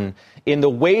certain in the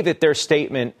way that their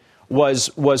statement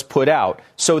was put out.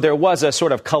 So there was a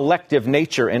sort of collective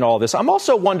nature in all this. I'm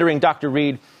also wondering, Dr.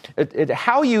 Reed,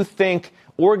 how you think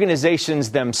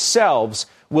organizations themselves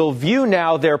will view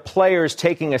now their players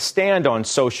taking a stand on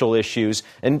social issues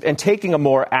and taking a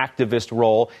more activist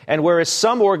role. And whereas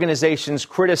some organizations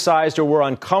criticized or were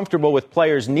uncomfortable with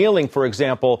players kneeling, for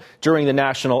example, during the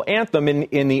national anthem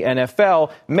in the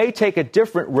NFL, may take a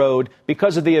different road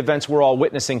because of the events we're all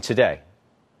witnessing today.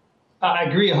 I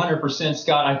agree 100%,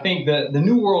 Scott. I think the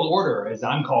New World Order, as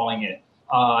I'm calling it,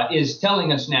 is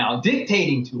telling us now,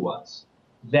 dictating to us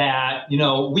that,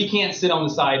 we can't sit on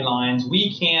the sidelines.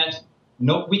 We can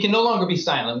no longer be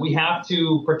silent. We have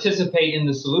to participate in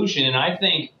the solution. And I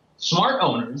think smart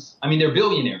owners, they're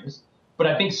billionaires, but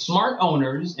I think smart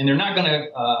owners, and they're not going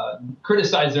to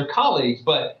criticize their colleagues,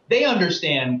 but they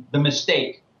understand the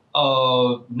mistake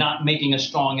of not making a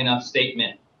strong enough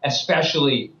statement,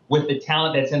 especially with the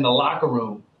talent that's in the locker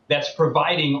room that's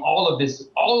providing all of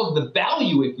the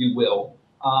value, if you will,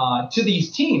 to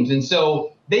these teams. And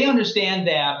so they understand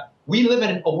that we live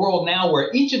in a world now where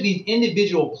each of these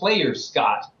individual players,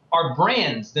 Scott, are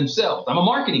brands themselves. I'm a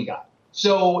marketing guy.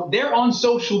 So they're on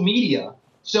social media.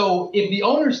 So if the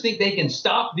owners think they can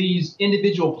stop these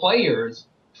individual players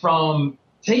from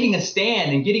taking a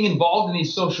stand and getting involved in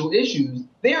these social issues,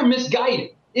 they are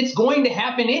misguided. It's going to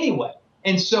happen anyway.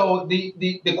 And so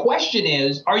the question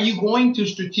is, are you going to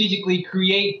strategically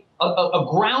create a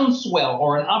groundswell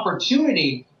or an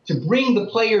opportunity to bring the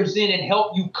players in and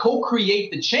help you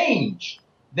co-create the change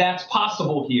that's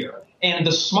possible here? And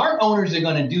the smart owners are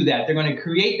going to do that. They're going to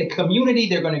create the community.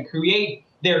 They're going to create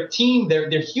their team, their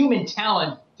human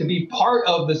talent to be part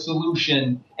of the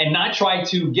solution and not try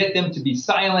to get them to be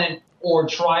silent or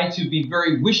try to be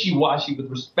very wishy-washy with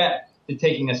respect to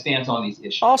taking a stance on these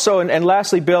issues. Also, and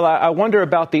lastly, Bill, I wonder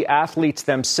about the athletes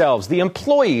themselves, the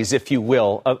employees, if you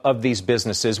will, of these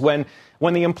businesses. When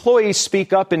the employees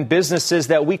speak up in businesses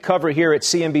that we cover here at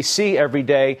CNBC every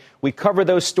day, we cover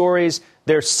those stories.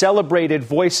 They're celebrated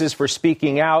voices for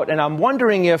speaking out. And I'm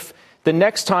wondering if the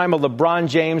next time a LeBron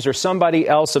James or somebody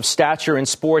else of stature in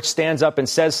sports stands up and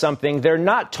says something, they're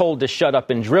not told to shut up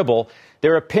and dribble.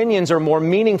 Their opinions are more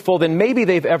meaningful than maybe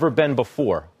they've ever been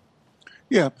before.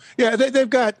 Yeah, they've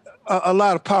got a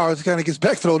lot of power. It kind of gets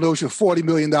back to the notion of $40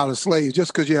 million slaves.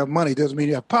 Just because you have money doesn't mean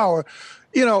you have power.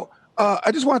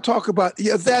 I just want to talk about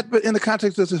that, but in the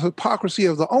context of the hypocrisy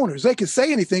of the owners. They can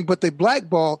say anything, but they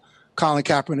blackball Colin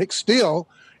Kaepernick still.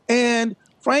 And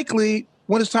frankly,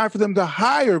 when it's time for them to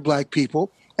hire black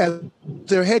people as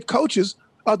their head coaches,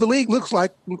 the league looks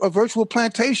like a virtual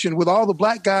plantation with all the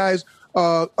black guys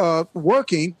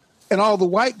working and all the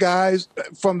white guys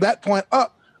from that point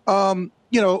up,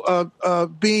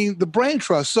 being the brain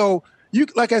trust. So,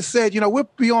 like I said, we're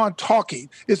beyond talking.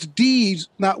 It's deeds,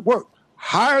 not work.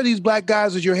 Hire these black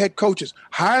guys as your head coaches.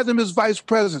 Hire them as vice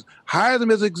presidents. Hire them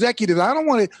as executives. I don't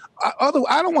want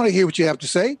to hear what you have to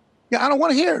say. Yeah, I don't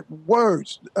want to hear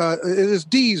words. It's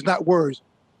deeds, not words.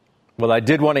 Well, I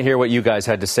did want to hear what you guys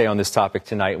had to say on this topic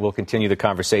tonight. We'll continue the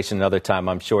conversation another time,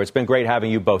 I'm sure. It's been great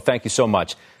having you both. Thank you so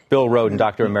much, Bill Rhoden and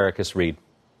Dr. Americus Reed.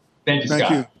 Thank you, Scott.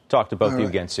 Thank you. Talk to both of you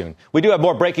again soon. We do have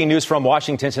more breaking news from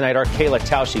Washington tonight. Our Kayla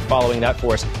Tausche following that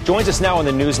for us. Joins us now on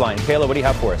the Newsline. Kayla, what do you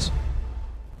have for us?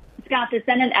 Scott, the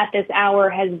Senate at this hour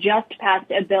has just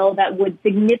passed a bill that would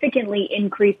significantly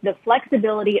increase the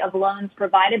flexibility of loans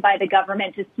provided by the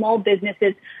government to small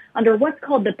businesses under what's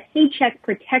called the Paycheck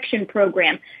Protection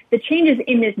Program. The changes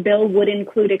in this bill would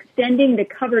include extending the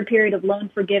covered period of loan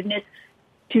forgiveness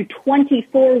to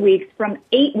 24 weeks from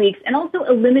 8 weeks, and also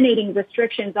eliminating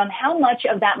restrictions on how much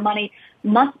of that money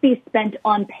must be spent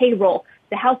on payroll.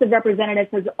 The House of Representatives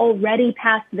has already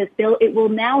passed this bill. It will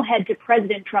now head to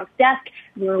President Trump's desk.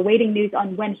 We're awaiting news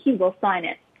on when he will sign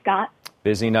it. Scott?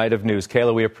 Busy night of news.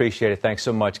 Kayla, we appreciate it. Thanks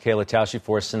so much. Kayla Tausche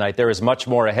for us tonight. There is much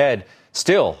more ahead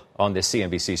still on this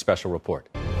CNBC special report.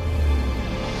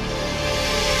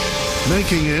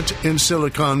 Making it in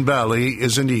Silicon Valley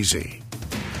isn't easy.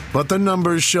 But the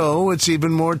numbers show it's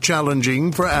even more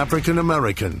challenging for African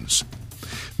Americans.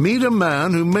 Meet a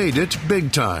man who made it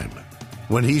big time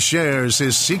when he shares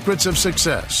his secrets of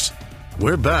success.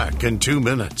 We're back in 2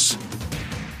 minutes.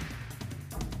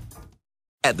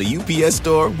 At the UPS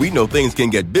Store, we know things can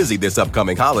get busy this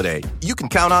upcoming holiday. You can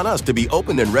count on us to be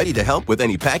open and ready to help with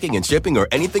any packing and shipping or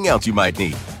anything else you might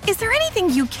need. Is there anything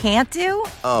you can't do?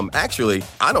 Actually,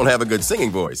 I don't have a good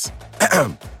singing voice.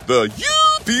 The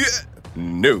UPS...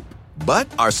 Nope. But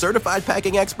our certified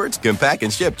packing experts can pack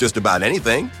and ship just about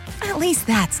anything. At least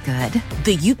that's good.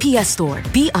 The UPS Store.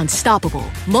 Be unstoppable.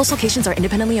 Most locations are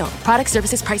independently owned. Product,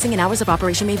 services, pricing, and hours of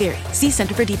operation may vary. See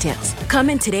Center for details. Come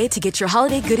in today to get your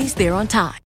holiday goodies there on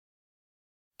time.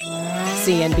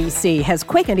 CNBC has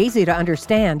quick and easy to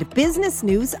understand business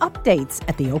news updates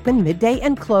at the open, midday,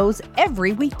 and close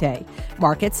every weekday.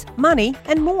 Markets, money,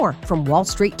 and more from Wall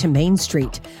Street to Main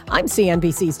Street. I'm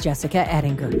CNBC's Jessica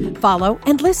Ettinger. Follow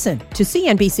and listen to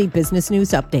CNBC Business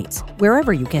News Updates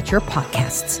wherever you get your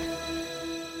podcasts.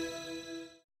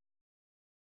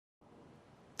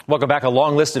 Welcome back. A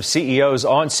long list of CEOs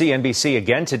on CNBC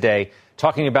again today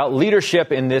talking about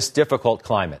leadership in this difficult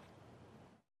climate.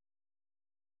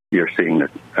 You're seeing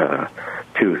that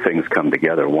two things come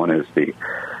together. One is the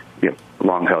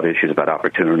long-held issues about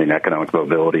opportunity and economic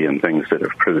mobility and things that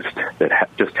have proved that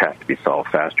just have to be solved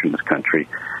faster in this country.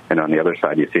 And on the other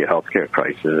side, you see a healthcare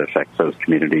crisis that affects those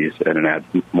communities in a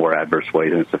more adverse way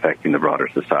than it's affecting the broader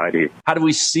society. How do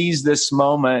we seize this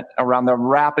moment around the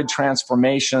rapid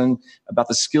transformation about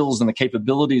the skills and the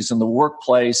capabilities in the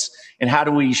workplace? And how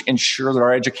do we ensure that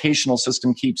our educational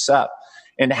system keeps up?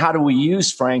 And how do we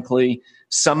use, frankly,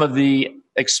 some of the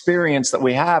experience that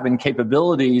we have and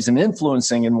capabilities and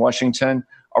influencing in Washington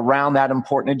around that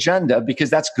important agenda, because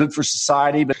that's good for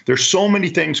society. But there's so many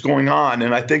things going on,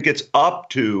 and I think it's up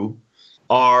to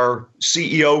our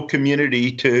CEO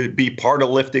community to be part of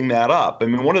lifting that up. I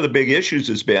mean, one of the big issues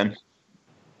has been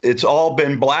it's all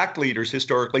been black leaders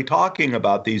historically talking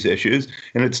about these issues,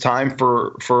 and it's time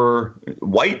for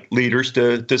white leaders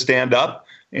to stand up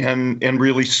and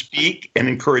really speak and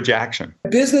encourage action.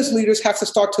 Business leaders have to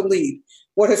start to lead.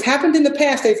 What has happened in the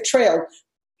past, they've trailed.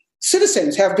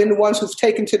 Citizens have been the ones who've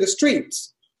taken to the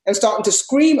streets and started to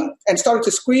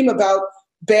scream about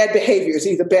bad behaviors,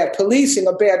 either bad policing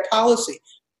or bad policy.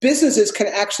 Businesses can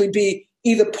actually be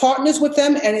either partners with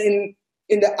them, and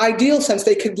in the ideal sense,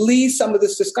 they could lead some of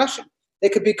this discussion. They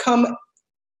could become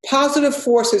positive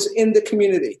forces in the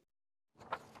community.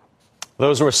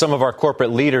 Those were some of our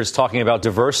corporate leaders talking about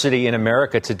diversity in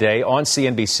America today on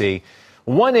CNBC.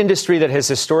 One industry that has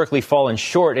historically fallen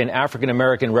short in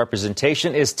African-American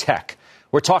representation is tech.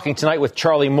 We're talking tonight with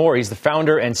Charlie Moore. He's the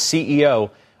founder and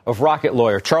CEO of Rocket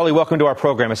Lawyer. Charlie, welcome to our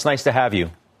program. It's nice to have you.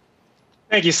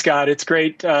 Thank you, Scott. It's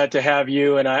great to have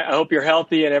you, and I hope you're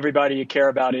healthy and everybody you care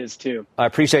about is, too. I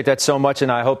appreciate that so much,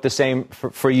 and I hope the same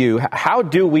for you. How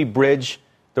do we bridge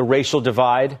the racial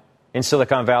divide in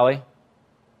Silicon Valley?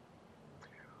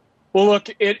 Well, look,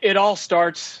 it all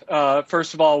starts,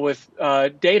 first of all, with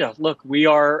data. Look, we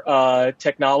are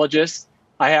technologists.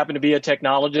 I happen to be a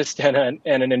technologist and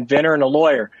an inventor and a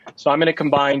lawyer. So I'm going to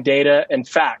combine data and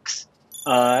facts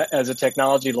as a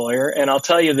technology lawyer. And I'll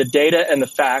tell you, the data and the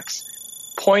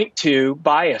facts point to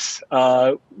bias.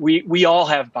 We all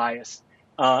have bias,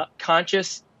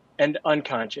 conscious and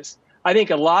unconscious. I think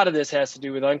a lot of this has to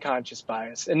do with unconscious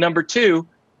bias. And number two,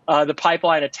 the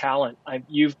pipeline of talent.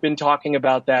 You've been talking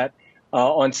about that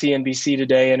on CNBC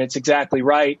today, and it's exactly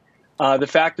right. The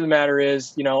fact of the matter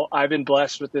is, I've been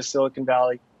blessed with this Silicon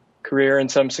Valley career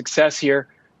and some success here,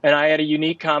 and I had a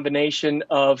unique combination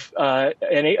of a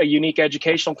unique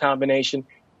educational combination,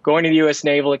 going to the U.S.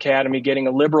 Naval Academy, getting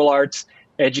a liberal arts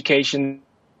education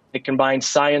that combines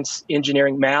science,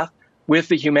 engineering, math with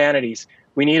the humanities.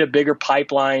 We need a bigger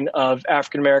pipeline of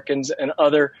African Americans and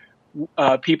other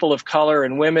people of color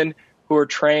and women who are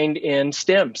trained in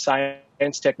STEM,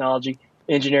 science, technology,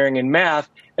 engineering, and math.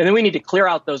 And then we need to clear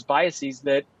out those biases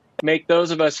that make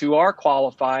those of us who are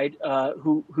qualified,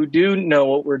 who do know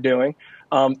what we're doing,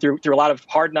 through a lot of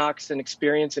hard knocks and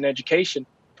experience and education,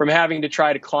 from having to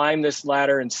try to climb this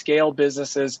ladder and scale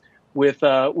businesses with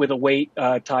a weight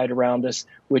tied around us,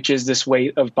 which is this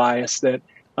weight of bias that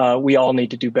we all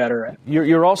need to do better at.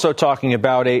 You're also talking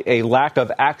about a lack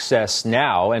of access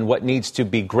now, and what needs to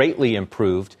be greatly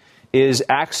improved is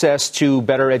access to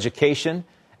better education,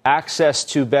 access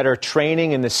to better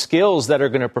training and the skills that are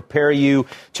going to prepare you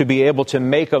to be able to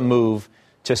make a move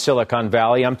to Silicon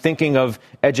Valley. I'm thinking of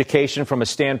education from a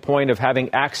standpoint of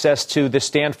having access to the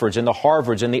Stanfords and the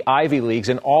Harvards and the Ivy Leagues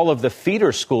and all of the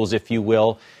feeder schools, if you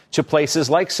will, to places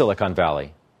like Silicon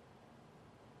Valley.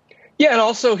 Yeah, and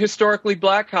also historically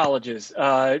black colleges.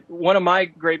 One of my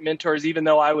great mentors, even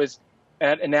though I was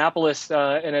at Annapolis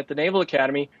and at the Naval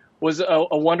Academy, was a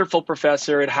wonderful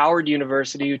professor at Howard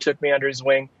University who took me under his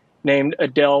wing, named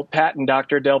Adele Patton,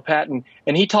 Dr. Adele Patton.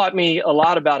 And he taught me a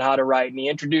lot about how to write, and he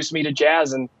introduced me to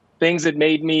jazz and things that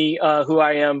made me who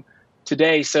I am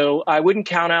today. So I wouldn't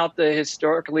count out the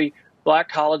historically black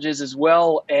colleges as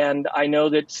well. And I know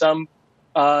that some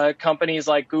companies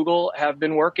like Google have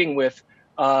been working with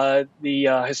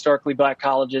the historically black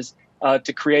colleges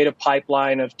to create a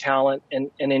pipeline of talent and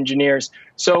engineers.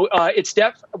 So it's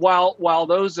while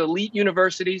those elite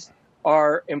universities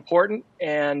are important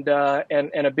and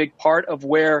a big part of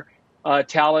where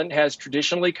talent has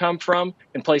traditionally come from,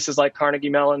 in places like Carnegie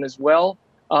Mellon as well.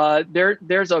 I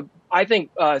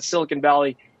think Silicon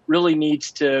Valley really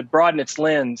needs to broaden its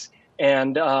lens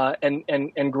and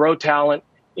grow talent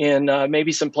in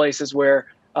maybe some places where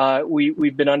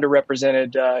we've been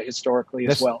underrepresented historically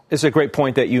as well. It's a great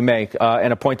point that you make,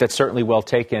 and a point that's certainly well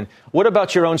taken. What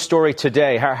about your own story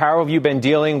today? How have you been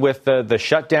dealing with the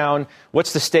shutdown?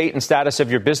 What's the state and status of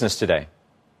your business today?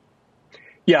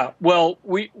 Yeah, well,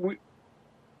 we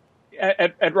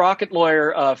at Rocket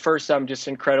Lawyer, first, I'm just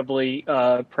incredibly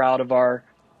proud of our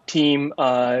team.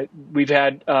 We've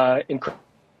had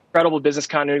incredible business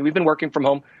continuity. We've been working from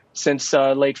home since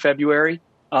late February.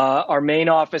 Our main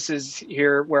office is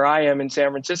here where I am in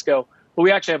San Francisco, but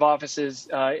we actually have offices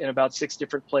in about 6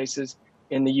 different places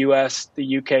in the U.S.,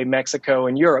 the UK, Mexico,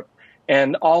 and Europe.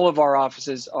 And all of our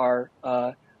offices are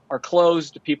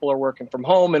closed. People are working from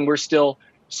home, and we're still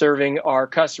serving our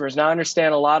customers. Now, I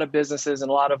understand a lot of businesses and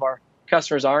a lot of our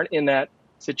customers aren't in that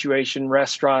situation,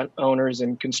 restaurant owners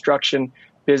and construction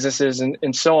businesses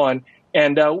and so on.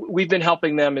 And we've been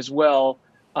helping them as well.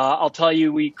 I'll tell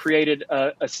you, we created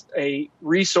a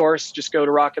resource. Just go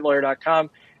to rocketlawyer.com,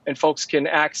 and folks can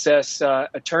access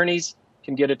attorneys,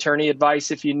 can get attorney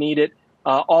advice if you need it,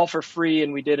 all for free.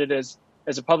 And we did it as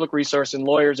a public resource, and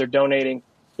lawyers are donating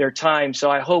their time.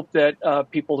 So I hope that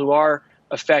people who are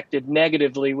affected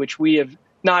negatively, which we have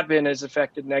not been as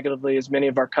affected negatively as many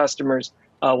of our customers,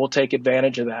 will take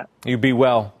advantage of that. You be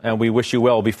well, and we wish you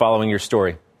well. We'll be following your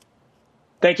story.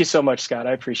 Thank you so much, Scott.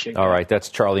 I appreciate it. All right. That's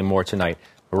Charlie Moore tonight,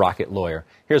 Rocket Lawyer.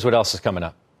 Here's what else is coming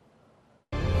up.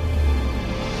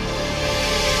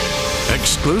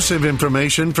 Exclusive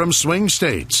information from swing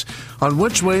states on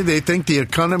which way they think the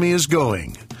economy is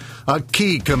going. A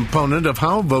key component of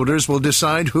how voters will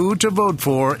decide who to vote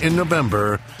for in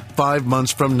November, 5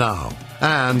 months from now.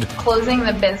 And closing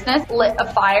the business lit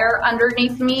a fire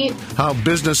underneath me. How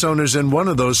business owners in one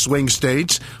of those swing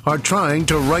states are trying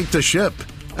to right the ship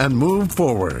and move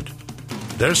forward.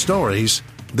 Their stories,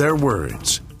 their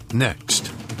words.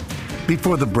 Next.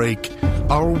 Before the break,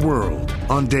 our world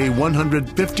on day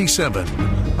 157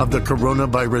 of the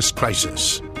coronavirus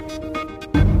crisis.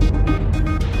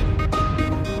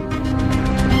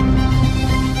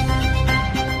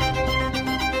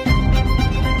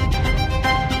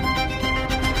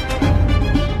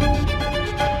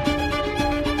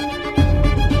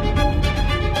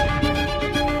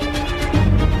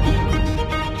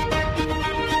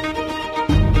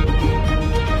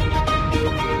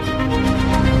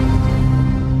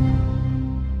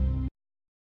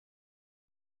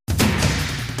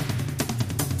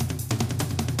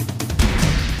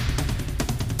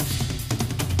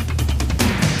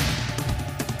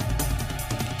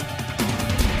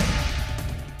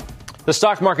 The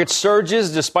stock market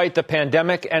surges despite the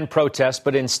pandemic and protests,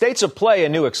 but in states of play, a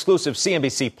new exclusive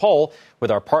CNBC poll with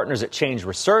our partners at Change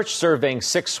Research surveying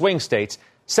 6 swing states,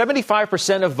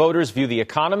 75% of voters view the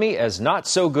economy as not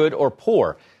so good or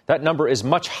poor. That number is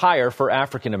much higher for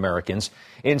African Americans.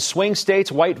 In swing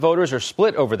states, white voters are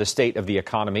split over the state of the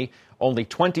economy. Only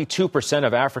 22%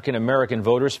 of African American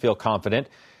voters feel confident.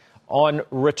 On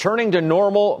returning to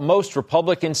normal, most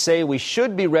Republicans say we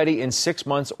should be ready in 6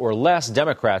 months or less.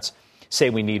 Democrats say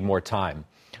we need more time.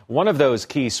 One of those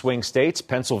key swing states,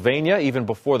 Pennsylvania, even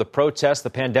before the protests, the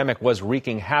pandemic was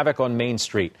wreaking havoc on Main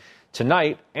Street.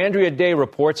 Tonight, Andrea Day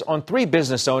reports on 3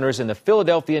 business owners in the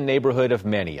Philadelphia neighborhood of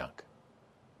Manayunk.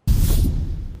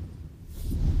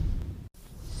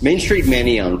 Main Street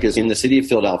Manayunk is in the city of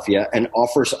Philadelphia and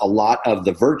offers a lot of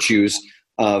the virtues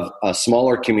of a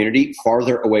smaller community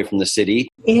farther away from the city.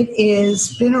 It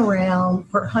has been around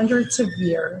for hundreds of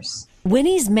years.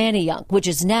 Winnie's Manayunk, which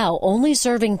is now only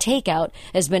serving takeout,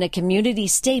 has been a community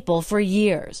staple for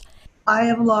years. I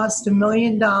have lost $1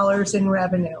 million in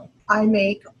revenue. I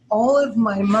make all of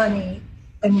my money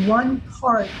in one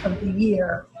part of the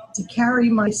year to carry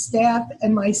my staff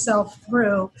and myself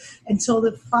through until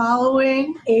the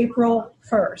following April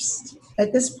 1st.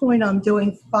 At this point, I'm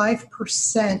doing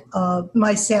 5% of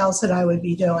my sales that I would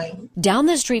be doing. Down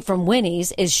the street from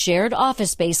Winnie's is shared office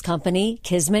space company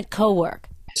Kismet Cowork.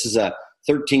 This is a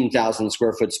 13,000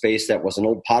 square foot space that was an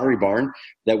old pottery barn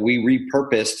that we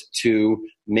repurposed to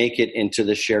make it into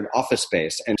the shared office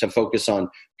space and to focus on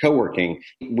co-working.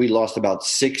 We lost about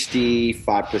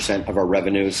 65% of our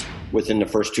revenues within the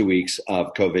first 2 weeks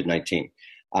of COVID-19.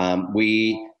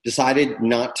 We decided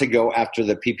not to go after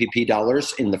the PPP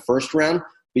dollars in the first round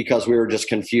because we were just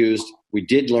confused. We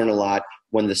did learn a lot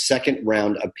when the second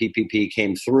round of PPP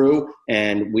came through,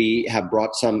 and we have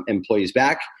brought some employees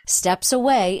back. Steps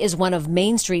away is one of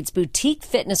Main Street's boutique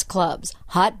fitness clubs,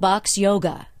 Hot Box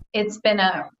Yoga. It's been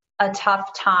a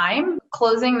tough time.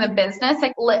 Closing the business,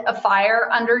 it lit a fire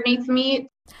underneath me.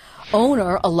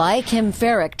 Owner Eliakim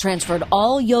Farrick transferred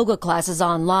all yoga classes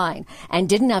online and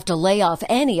didn't have to lay off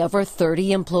any of her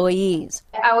 30 employees.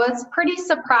 I was pretty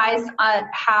surprised at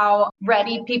how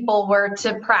ready people were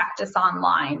to practice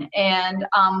online and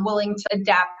willing to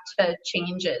adapt to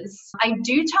changes. I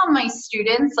do tell my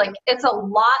students, it's a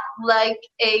lot like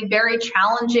a very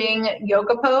challenging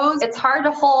yoga pose. It's hard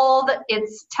to hold,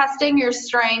 it's testing your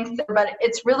strength, but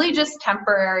it's really just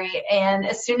temporary. And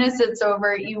as soon as it's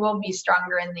over, you will be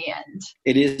stronger in the end.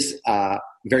 It is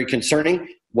very concerning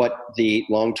what the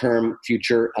long-term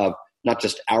future of not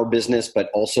just our business, but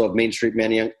also of Main Street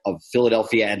Manayunk, of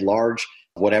Philadelphia at large.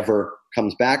 Whatever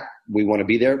comes back, we want to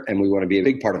be there and we want to be a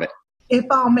big part of it. If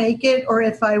I'll make it or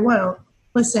if I won't,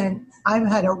 listen, I've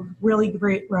had a really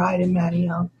great ride in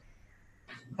Manayunk.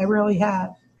 I really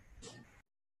have.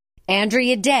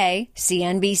 Andrea Day,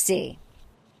 CNBC.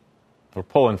 We're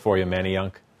pulling for you,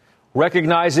 Manayunk.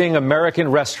 Recognizing American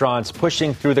restaurants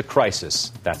pushing through the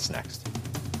crisis. That's next.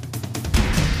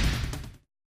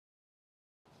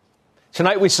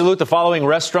 Tonight, we salute the following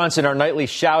restaurants in our nightly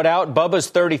shout-out. Bubba's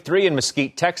 33 in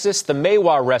Mesquite, Texas. The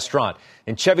Maywa Restaurant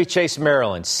in Chevy Chase,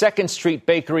 Maryland. 2nd Street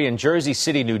Bakery in Jersey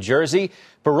City, New Jersey.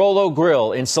 Barolo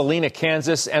Grill in Salina,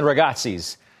 Kansas. And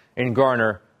Ragazzi's in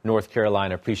Garner, North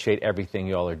Carolina. Appreciate everything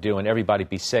you all are doing. Everybody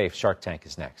be safe. Shark Tank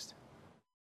is next.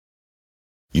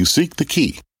 You seek the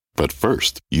key. But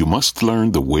first, you must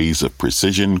learn the ways of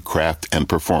precision, craft, and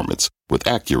performance with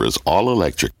Acura's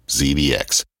all-electric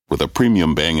ZDX. With a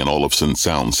premium Bang & Olufsen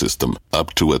sound system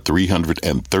up to a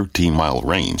 313-mile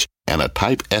range and a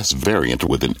Type S variant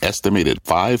with an estimated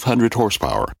 500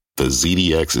 horsepower, the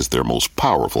ZDX is their most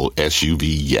powerful SUV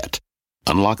yet.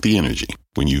 Unlock the energy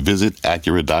when you visit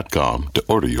Acura.com to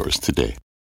order yours today.